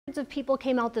Hundreds of people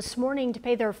came out this morning to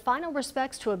pay their final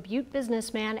respects to a Butte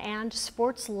businessman and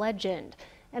sports legend.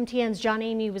 MTN's John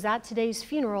Amy was at today's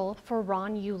funeral for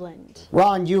Ron Ueland.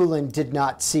 Ron Ueland did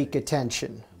not seek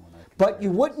attention, but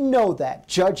you wouldn't know that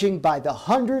judging by the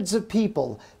hundreds of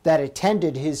people that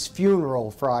attended his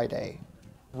funeral Friday.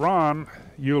 Ron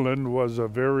Ueland was a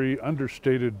very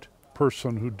understated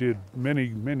person who did many,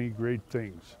 many great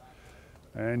things.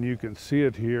 And you can see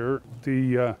it here.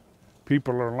 The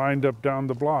people are lined up down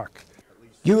the block.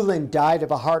 Ueland died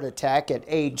of a heart attack at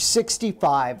age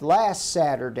 65 last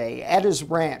Saturday at his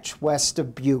ranch west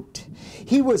of Butte.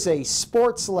 He was a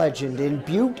sports legend in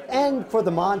Butte and for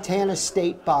the Montana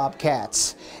State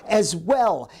Bobcats, as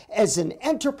well as an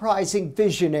enterprising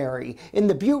visionary in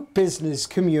the Butte business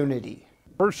community.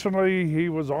 Personally, he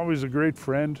was always a great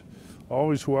friend,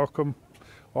 always welcome,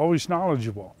 always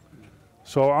knowledgeable.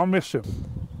 So I'll miss him.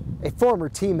 A former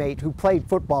teammate who played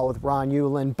football with Ron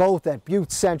Ueland, both at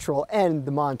Butte Central and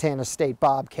the Montana State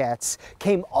Bobcats,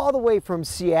 came all the way from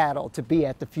Seattle to be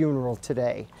at the funeral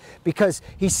today because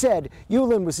he said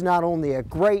Ueland was not only a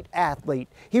great athlete,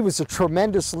 he was a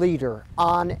tremendous leader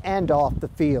on and off the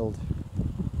field.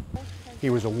 He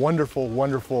was a wonderful,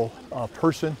 wonderful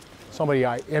person, somebody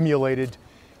I emulated,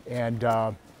 and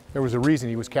there was a reason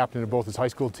he was captain of both his high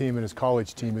school team and his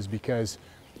college team, is because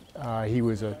he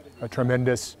was a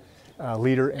tremendous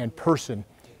leader and person.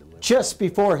 Just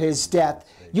before his death,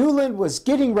 Ueland was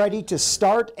getting ready to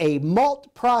start a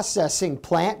malt processing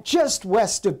plant just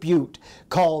west of Butte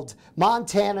called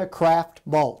Montana Craft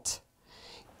Malt.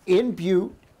 In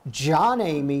Butte, John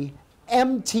Amy,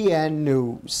 MTN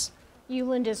News.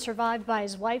 Ueland is survived by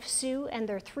his wife Sue and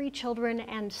their 3 children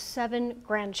and 7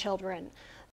 grandchildren.